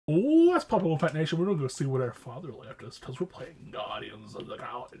Oh, let's pop Wolfpac Nation. We're gonna go see what our father left us because we're playing Guardians of the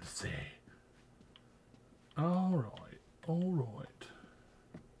Galaxy. Alright, alright.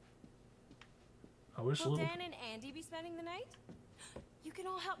 I wish Will little... Dan and Andy be spending the night? You can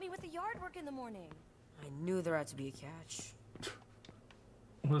all help me with the yard work in the morning. I knew there had to be a catch.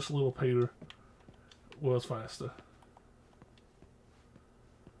 Wish little Peter was faster.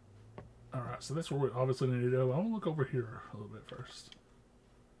 Alright, so that's where we obviously need to go. I'm gonna look over here a little bit first.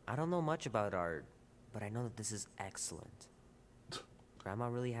 I don't know much about art, but I know that this is excellent. Grandma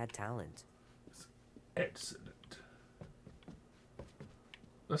really had talent. It's excellent.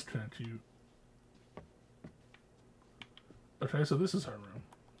 That's kind of cute. Okay, so this is her room.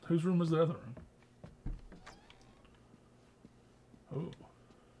 Whose room is the other room? Oh.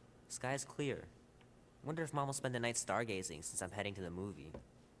 Sky's clear. Wonder if Mom will spend the night stargazing since I'm heading to the movie.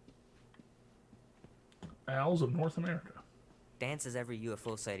 Owls of North America. Dan says every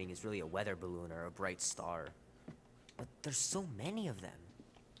UFO sighting is really a weather balloon or a bright star. But there's so many of them.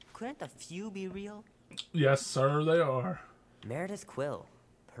 Couldn't a few be real? Yes, sir, they are. Meredith Quill.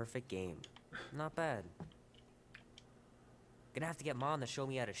 Perfect game. Not bad. Gonna have to get Mom to show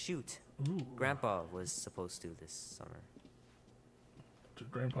me how to shoot. Ooh. Grandpa was supposed to this summer. Did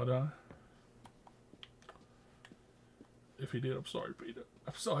Grandpa die? If he did, I'm sorry, Peter.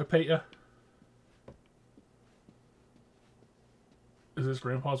 I'm sorry, Peter. Is this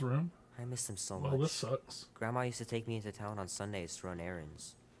Grandpa's room? I miss him so much. Well, this sucks. Grandma used to take me into town on Sundays to run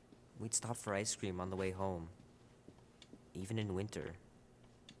errands. We'd stop for ice cream on the way home. Even in winter.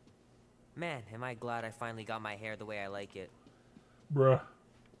 Man, am I glad I finally got my hair the way I like it. Bruh.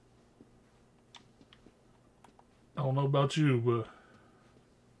 I don't know about you, but...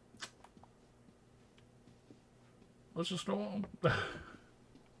 let's just go on.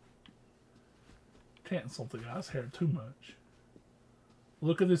 Can't insult the guy's hair too much.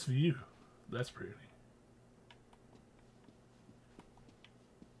 Look at this view. That's pretty.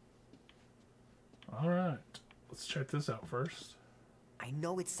 Alright. Let's check this out first. I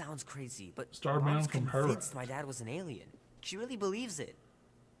know it sounds crazy, but Starbound Mom's from her. convinced my dad was an alien. She really believes it.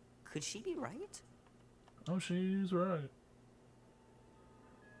 Could she be right? Oh, she's right.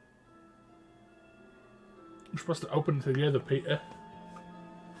 We're supposed to open it together, Peter.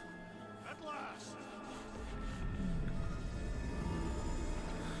 At last.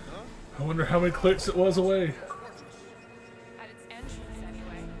 I wonder how many clicks it was away. At its entrance,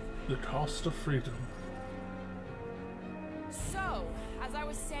 anyway. The cost of freedom. So, as I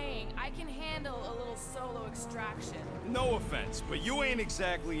was saying, I can handle a little solo extraction. No offense, but you ain't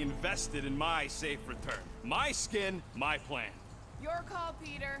exactly invested in my safe return. My skin, my plan. Your call,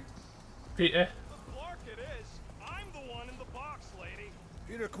 Peter. Peter. The Clark it is. I'm the one in the box, lady.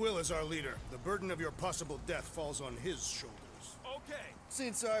 Peter Quill is our leader. The burden of your possible death falls on his shoulders. Okay,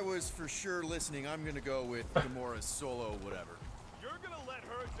 Since I was for sure listening, I'm gonna go with Gamora's solo whatever. you're gonna let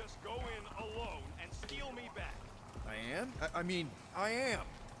her just go in alone and steal me back. I am? I mean, I am.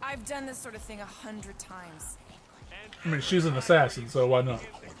 I've done this sort of thing 100 times. And I mean, she's an assassin, so why not?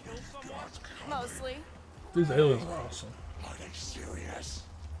 Mostly. These aliens are awesome. Are they serious?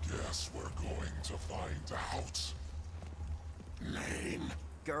 Guess we're going to find out. Name?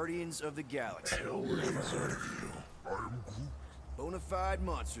 Guardians of the Galaxy. Never heard of you. I'm Groot. Bonafide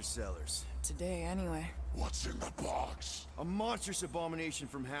monster sellers. Today, anyway. What's in the box? A monstrous abomination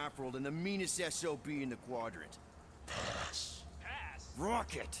from Halfworld and the meanest SOB in the quadrant. Pass. pass.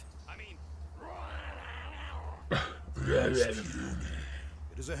 Rocket! I mean, It's puny.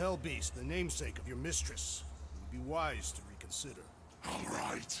 It is a hell beast, the namesake of your mistress. It would be wise to reconsider. All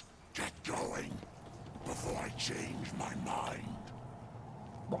right, get going before I change my mind.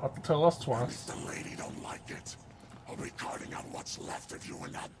 They'll have to tell us If twice. the lady don't like it, I'll be carting out what's left of you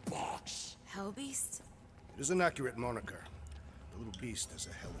in that box. Hellbeast? It is an accurate moniker. The little beast has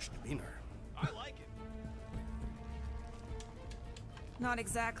a hellish demeanor. I like it. Not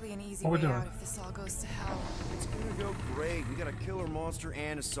exactly an easy What we way doing? out if this all goes to hell. It's gonna go great. We got a killer monster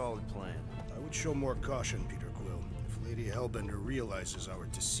and a solid plan. I would show more caution, Peter Quill. If Lady Hellbender realizes our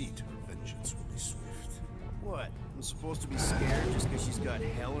deceit, her vengeance will be swift. What? I'm supposed to be scared just because she's got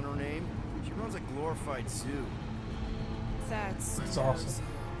hell in her name? She runs a glorified zoo. That's awesome.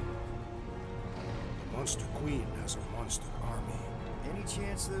 The Monster Queen has a monster army. Any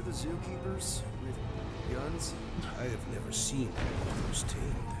chance they're the zookeepers? With guns? I have never seen one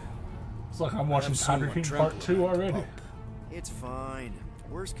firsthand. It's like I'm watching Tiger King Part 2 already. It's fine.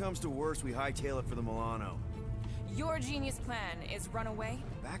 Worst comes to worst, we hightail it for the Milano. Your genius plan is run away?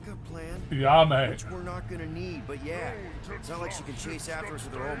 Backup plan? Yeah, mate. Which we're not gonna need, but yeah. It's not like she can chase after us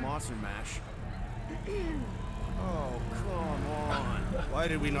with her old monster mash. Oh, come on. Why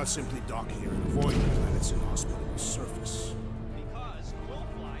did we not simply dock here and avoid the planet's inhospitable surface? Because Quill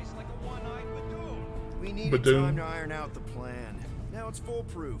flies like a one-eyed Badoon. We needed Badoon. time to iron out the plan. Now it's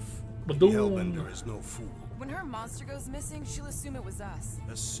foolproof. But Hellbender is no fool. When her monster goes missing, she'll assume it was us.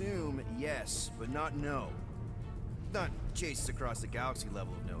 Assume yes, but not no. Not chase us across the galaxy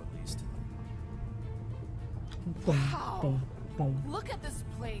level of no, at least. Wow. Look at this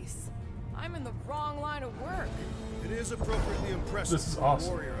place. I'm in the wrong line of work. It is appropriately impressive This is for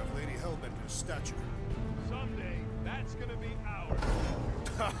awesome. a warrior of Lady Hellbender's stature. Someday, that's gonna be ours.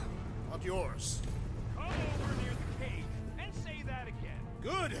 Ha! Not yours. Come over near the cage and say that again.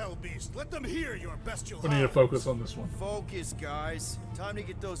 Good, Hellbeast. Let them hear your bestial We need to howls. focus on this one. Focus, guys. Time to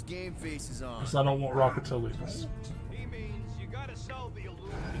get those game faces on. Because I don't want Rocket to leave us. He means you gotta sell the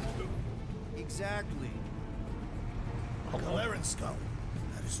illusion too. Exactly. Galeran skull.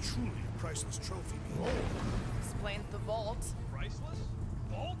 That is truly a priceless trophy. Explains the vault. Priceless?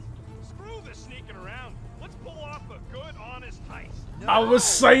 Vault? Screw the sneaking around. Let's pull off a good, honest heist. I was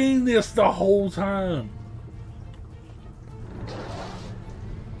saying this the whole time.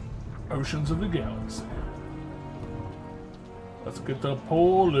 Oceans of the Galaxy. Let's get the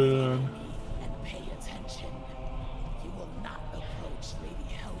pole in. And pay attention. You will not approach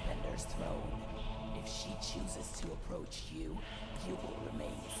Lady Hellbender's throne. If she chooses to approach you, you will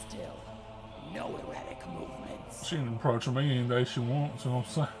remain still. No erratic movements. She can approach me any day she wants, you know what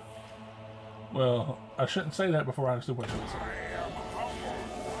I'm saying? Well, I shouldn't say that before I actually went to it. I am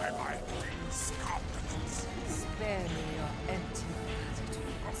humbled by my queen's competence. Spare me your empty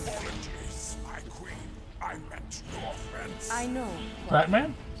platitudes. Apologies, my queen. I meant no offense. I know.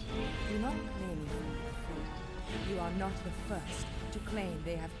 Batman? Do not claim you are not the first to claim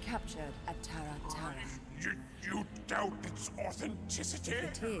they have captured a Tara. You doubt its authenticity?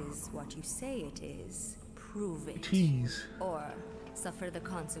 It is what you say it is. Prove it. Tease. Or suffer the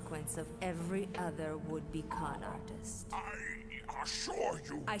consequence of every other would-be con artist. I assure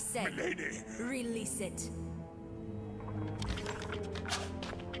you, I said, milady. release it.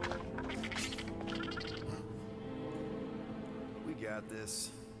 We got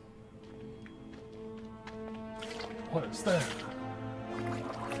this. What is that?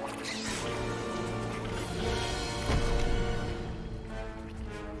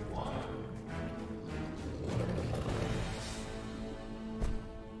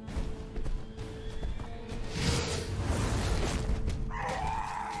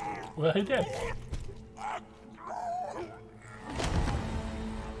 Well, he did.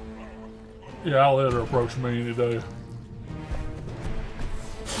 Yeah, I'll let her approach me any day.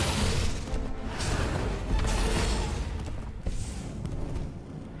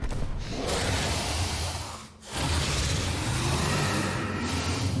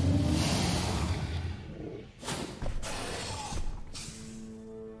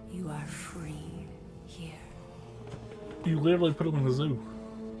 You are free here. You literally put him in the zoo.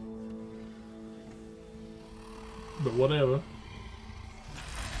 But whatever.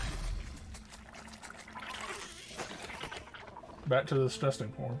 Back to this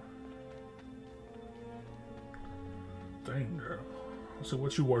testing form. Dang, girl. So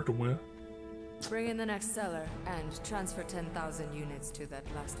what you working with? Bring in the next seller and transfer 10,000 units to that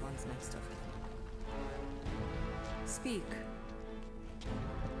last one's next of kin. Speak.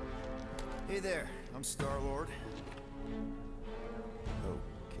 Hey there, I'm Star-Lord.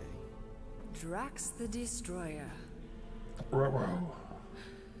 Okay. Drax the Destroyer. Ruh-roh.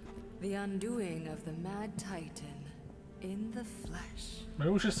 The undoing of the Mad Titan in the flesh.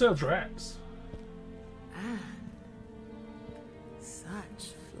 Maybe we should sell Drax. And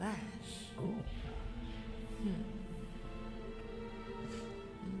such flesh. Ooh.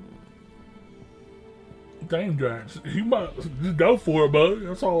 Dang, Drax. You might just go for it, bud.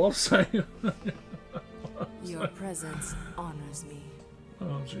 That's all I'm saying. Your presence honors me.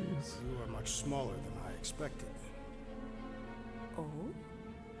 Oh, jeez. You are much smaller than I expected. Oh?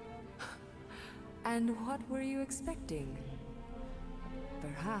 And what were you expecting?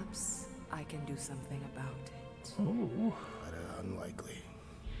 Perhaps I can do something about it. Ooh. But unlikely.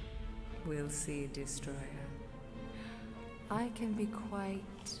 We'll see, Destroyer. I can be quite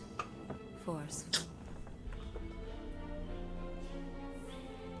forceful.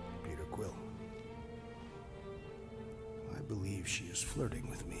 Peter Quill. I believe she is flirting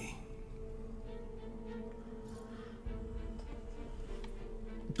with me.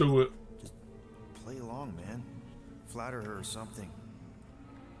 Do it. Play along, man. Flatter her or something.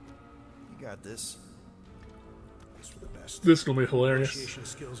 You got this. It's for the best. This is gonna be hilarious. Negotiation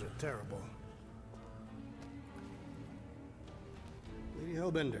skills are terrible. Lady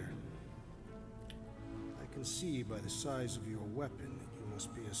Hellbender, I can see by the size of your weapon that you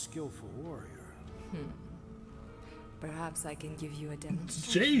must be a skillful warrior. Perhaps I can give you a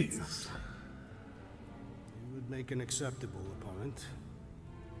demonstration. Jeez. You would make an acceptable opponent.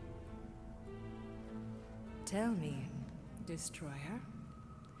 Tell me, Destroyer,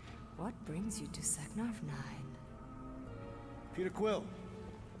 what brings you to Seknarf 9? Peter Quill,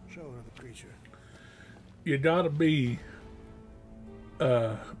 show her the creature. You gotta be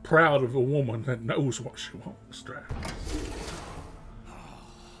proud of a woman that knows what she wants, Drax.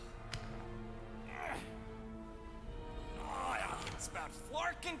 It's about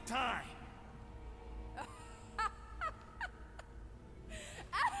flarking time.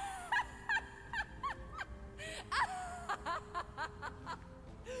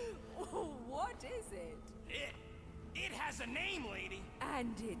 What is it? It has a name, lady.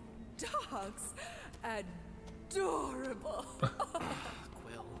 And it talks adorable.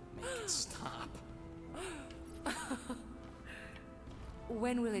 Quill, make it stop.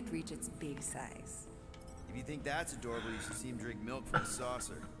 When will it reach its big size? If you think that's adorable, you should see him drink milk from a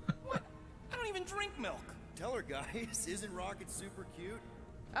saucer. What? I don't even drink milk. Tell her, guys, isn't Rocket super cute?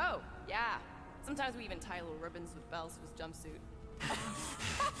 Oh, yeah. Sometimes we even tie little ribbons with bells to his jumpsuit.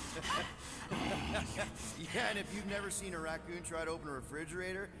 Yeah, and if you've never seen a raccoon try to open a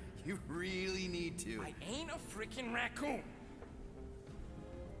refrigerator, you really need to. I ain't a freaking raccoon.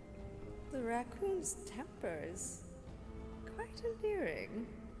 The raccoon's tempers quite endearing.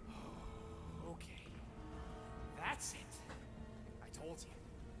 Okay. That's it. I told you.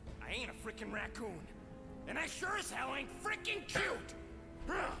 I ain't a freaking raccoon. And I sure as hell ain't freaking cute!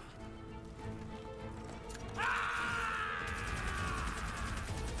 What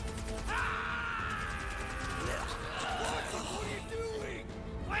are you doing?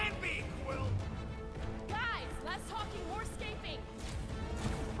 Plan B, Quill! Guys, less talking, more escaping.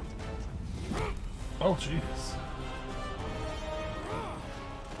 Oh, jeez.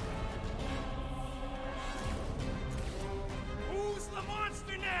 Who's the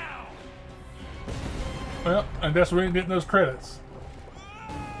monster now? Well, I guess we ain't getting those credits.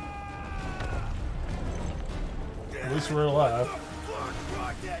 At least we're alive.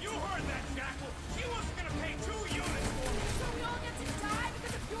 You heard that, Jackal. She wasn't gonna pay 2 units for me. So we all get to die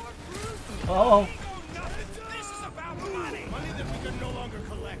because of your bruises. Oh. Ego nothing. This is about money. Money that we can no longer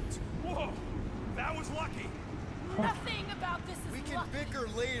collect. Whoa, that was lucky. Nothing about this is We can lucky. bicker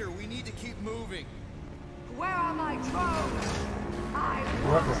later. We need to keep moving. Where are my drones? I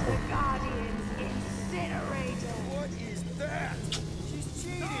want the Guardian's incinerator. What is that? She's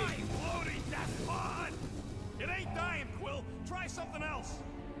cheating. Die, floating. That's fun. It ain't dying, Quill. Try something else.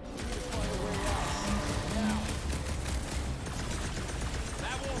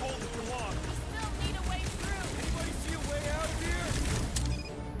 That won't hold it for long. We still need a way through. Anybody see a way out of here?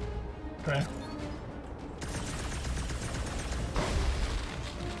 Okay.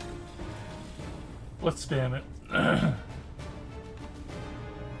 Let's stand it.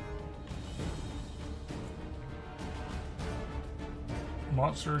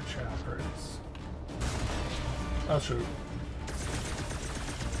 Monster chapters. Oh shoot.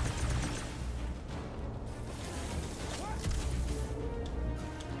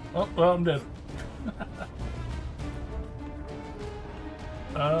 Oh, well, I'm dead.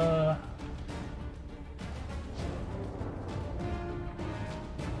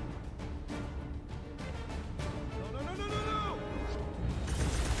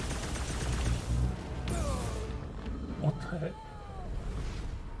 What the heck?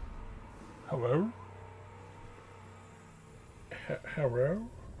 Hello? Hello?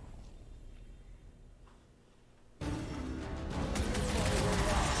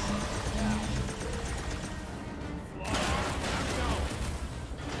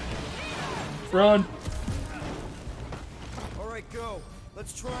 Run! All right, go.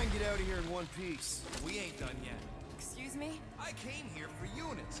 Let's try and get out of here in one piece. We ain't done yet. Excuse me? I came here for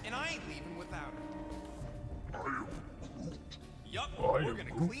units, and I ain't leaving without her. Yup, we're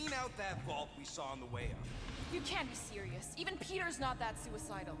gonna clean out that vault we saw on the way up. You can't be serious. Even Peter's not that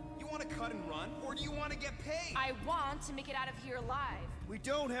suicidal. You want to cut and run, or do you want to get paid? I want to make it out of here alive. We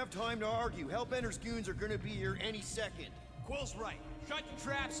don't have time to argue. Hellbender's goons are gonna be here any second. Quill's right. Shut your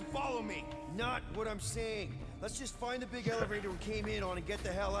traps and follow me. Not what I'm saying. Let's just find the big elevator we came in on and get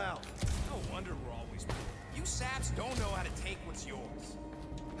the hell out. No wonder we're always poor. You saps don't know how to take what's yours.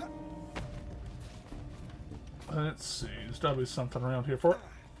 Let's see. There's gotta be something around here for it.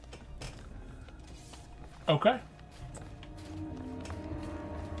 Okay.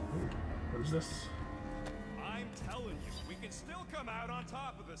 What is this? I'm telling you, we can still come out on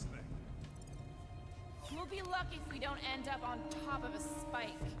top of this thing. We'll be lucky if we don't end up on top of a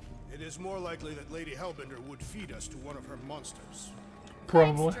spike. It is more likely that Lady Hellbender would feed us to one of her monsters.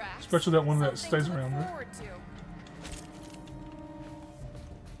 Probably. Drax. Especially that one that Something stays to look around her. forward to.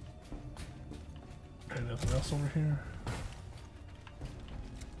 Okay, nothing else over here.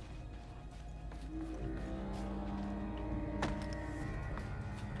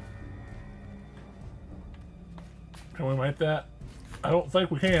 Can we make that? I don't think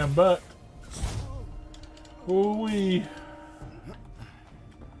we can, but ooh-wee.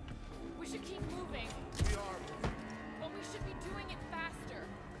 We should keep moving. But we should be doing it faster.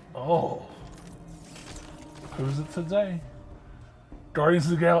 Oh. Who's it today? Guardians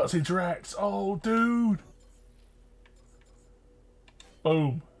of the Galaxy Drax. Oh, dude.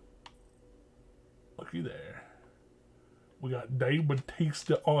 Boom. Looky there. We got Dave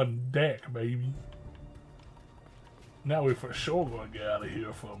Bautista on deck, baby. Now we for sure gonna get out of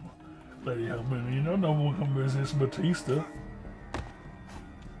here from Lady Hellbender. You know, no one can resist Bautista.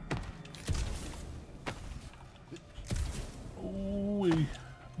 Ooh, we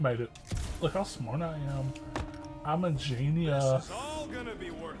made it. Look how smart I am. I'm a genius. This is all gonna be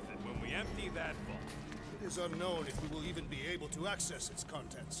worth it when we empty that vault. It is unknown if we will even be able to access its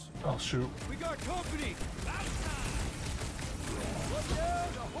contents. Oh, shoot. We got company! Outside! Look down,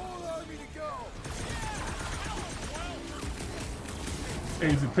 the whole army to go!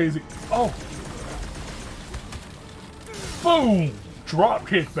 Easy peasy. Oh! Boom! Drop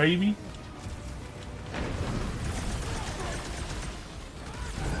kick, baby.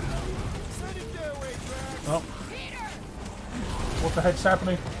 Oh. What the heck's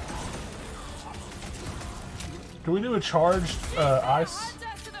happening? Can we do a charged ice?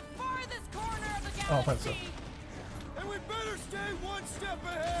 I don't think so. And we better stay one step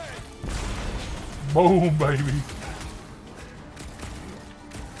ahead! Boom, baby.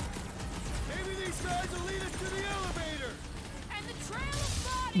 Maybe these guys will lead us to the elevator! And the trail of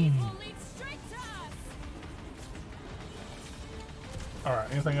bodies will lead straight to us!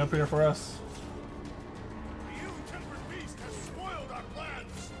 Alright, anything up here for us? The ill-tempered beast has spoiled our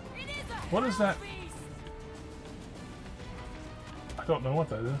plans! It is a What is that? beast. I don't know what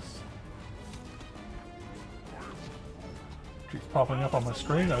that is. Keeps popping up on my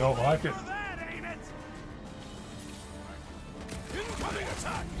screen. I don't like it. That ain't it! Incoming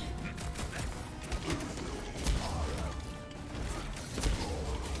attack!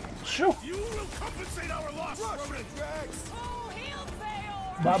 Shoo! You will compensate our loss, Roman! Oh, he'll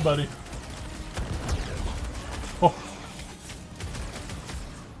fail! Bye, buddy. Oh,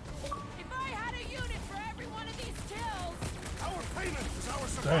 If I had a unit for every one of these kills, Our payment is our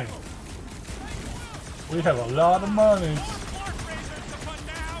dang. survival! We have a lot of money.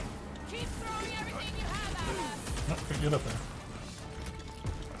 keep throwing everything you have at us. No, can't get up there.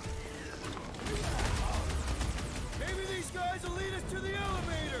 Maybe these guys will lead us to the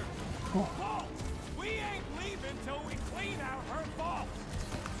elevator! Vault! We ain't leaving till we clean out her vault!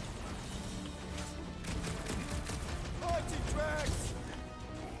 Haunted tracks!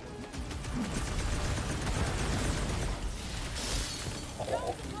 Don't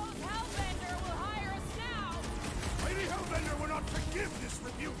suppose Hellbender will hire us now. Lady Hellbender will not forgive this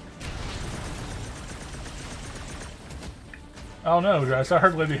rebuke! I don't know, guys. I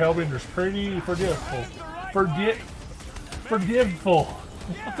heard Lady Hellbender's pretty forgiveful. Forgiveful.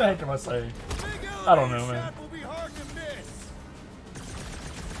 What the heck am I saying? I don't know, man. Will be hard to miss.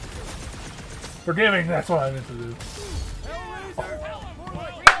 Forgiving, that's what I meant to do.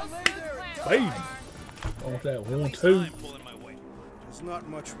 Baby. Oh, with that 1, 2. There's not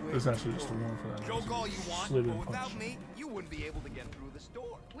much way. There's actually just a 1 for that. Joke all you want, Slid but in without punch. me, you wouldn't be able to get through this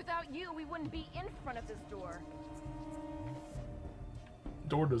door. Without you, we wouldn't be in front of this door.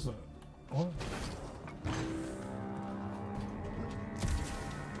 Door doesn't. What?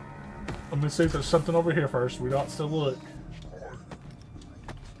 Let me see if there's something over here first. We don't still look.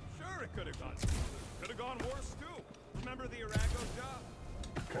 Sure, it could have gone. Could have gone worse too. Remember the Arago job?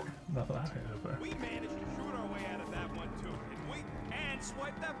 Okay, nothing I had up there. We managed to shoot our way out of that one too, didn't we? And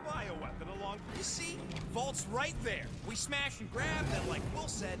swipe that bioweapon along. You see, vault's right there. We smash and grab, then like Will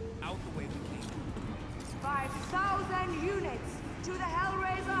said, out the way we came. 5,000 units to the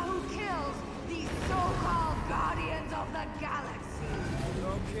Hellraiser who kills these so-called Guardians of the Galaxy.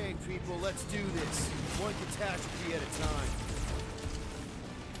 Okay, people, let's do this. One catastrophe at a time.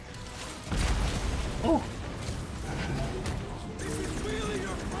 Oh, This is really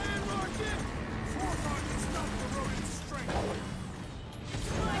your plan, Rocket? Forethought can stop the rodent's strength.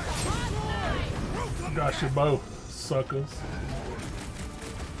 got you both, suckers.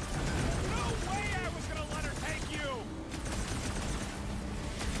 No way I was gonna let her take you!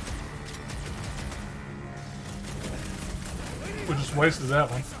 We just wasted that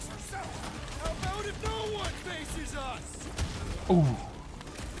one. Ooh.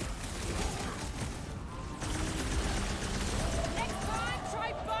 Next time,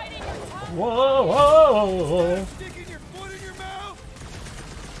 try biting your tongue. Whoa, whoa. Sticking your foot in your mouth?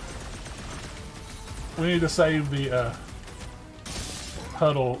 We need to save the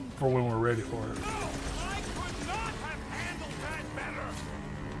huddle for when we're ready for it.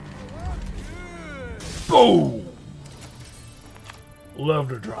 Boom! Love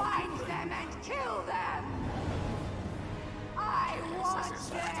to drop. Find them and kill them! I want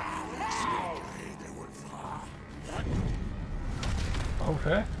their head!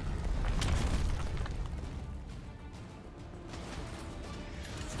 Okay.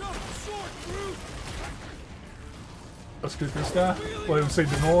 Let's get this guy. Let him see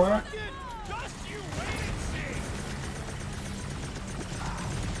Denora.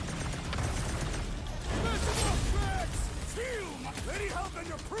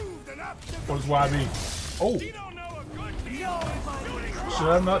 What is YB? Oh! Should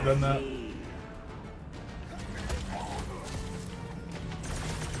I have not done that?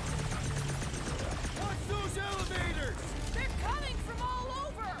 Watch those elevators! They're coming from all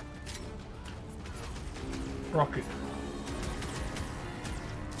over. Rocket.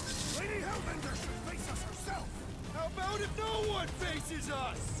 Lady Hellbender should face us herself! How about if no one faces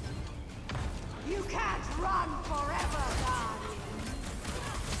us? You can't run forever, Guardian!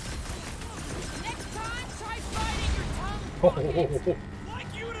 Next time, try biting your tongue. Oh. Like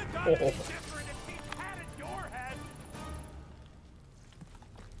you'd have done any different if he patted your head.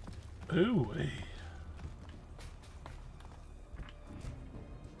 Ooh.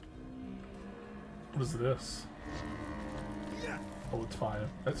 What is this? Oh, it's fire.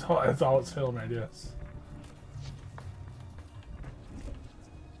 That's all it's telling me, I guess.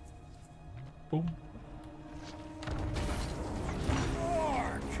 Boom.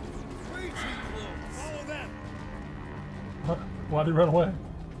 Mark! Way too close! Follow them! What? Why did he run away?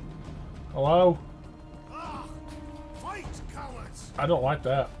 Hello? Ah! Fight, cowards! I don't like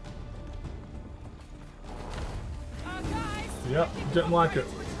that. Guys. Yep, didn't like it.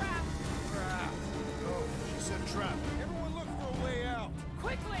 Trap! Oh, she said trap. Everyone look for a way out!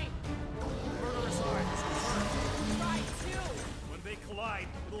 Quickly. Murderous eyes. Try two. When they collide,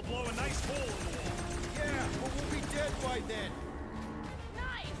 it'll blow a nice hole in the wall. Yeah, but we'll be dead by then.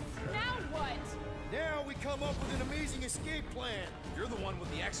 Nice. Now what? Now we come up with an amazing escape plan. You're the one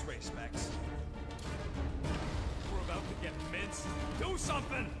with the X-ray specs. We're about to get minced. Do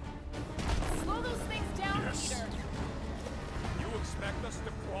something! Slow those things down, Yes. Peter. You expect us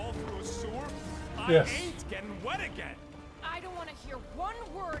to crawl through a sewer? Yes. I ain't getting wet again. I don't want to hear one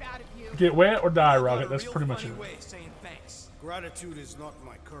word out of you. Get wet or die, You've got Rocket. a That's real pretty much funny it. way of saying thanks. Gratitude is not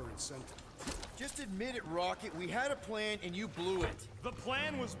my current sentiment. Just admit it, Rocket. We had a plan and you blew it. The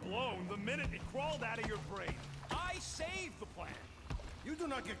plan was blown the minute it crawled out of your brain. I saved the plan. You do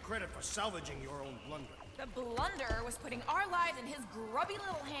not get credit for salvaging your own blunder. The blunder was putting our lives in his grubby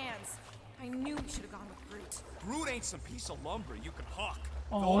little hands. I knew we should have gone with Groot. Groot ain't some piece of lumber you can hawk.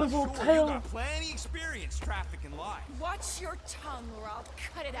 Oh, Though I'm little sure tail. you got plenty experience trafficking lives. Watch your tongue or I'll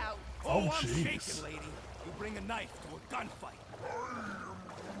cut it out. Oh, I'm jeez. shaking, lady. You bring a knife to a gunfight.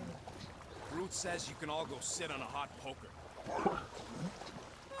 Groot says you can all go sit on a hot poker.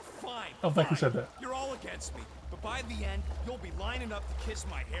 Fine. I don't think he said that. You're all against me, but by the end, you'll be lining up to kiss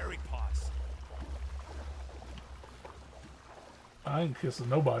my hairy paws. I ain't kissing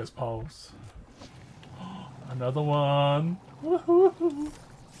nobody's paws. Another one. Woohoo!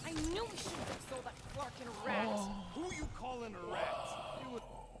 I knew we shouldn't have sold that Clark and rat. Who you calling a rat?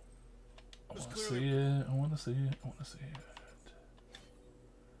 I want to see it. I want to see it. I want to see it.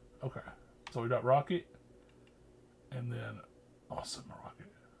 Okay. So we got Rocket. And then Awesome Rocket.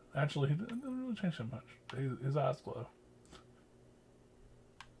 Actually, he didn't really change that much. His eyes glow.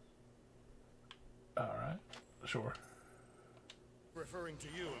 Alright. Sure. Referring to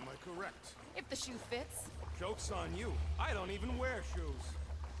you, am I correct? If the shoe fits. Joke's on you. I don't even wear shoes.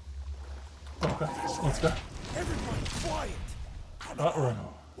 Okay. Let's go. Everyone, quiet! Uh-oh.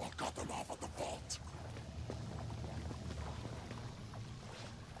 What got them off at the vault?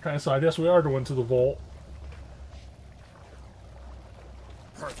 Okay, so I guess we are going to the vault.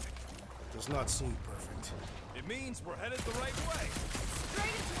 Perfect. Does not seem perfect. It means we're headed the right way.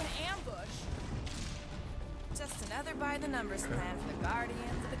 Straight into an ambush. Just another by-the-numbers plan for the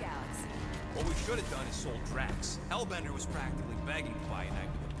Guardians of the Galaxy. What we should have done is sold Drax. Hellbender was practically begging to buy an act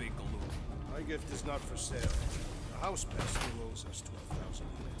with a big galoot. My gift is not for sale. The house pest still owes us 12,000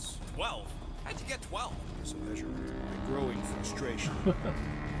 units. 12? How'd you get 12? It's a measurement of my growing frustration.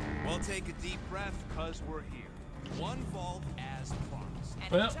 Well, take a deep breath, cause we're here. One vault as promised.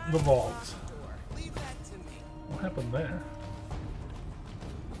 And Well, a giant the vault. locked door. Leave that to me. What happened there?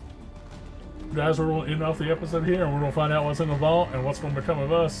 guys, we're going to end off the episode here, and we're going to find out what's in the vault and what's going to become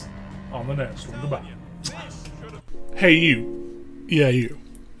of us on the next one. Goodbye. Hey, you. Yeah, you.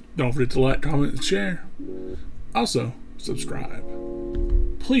 Don't forget to like, comment, and share. Also, subscribe.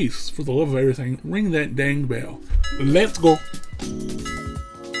 Please, for the love of everything, ring that dang bell. Let's go.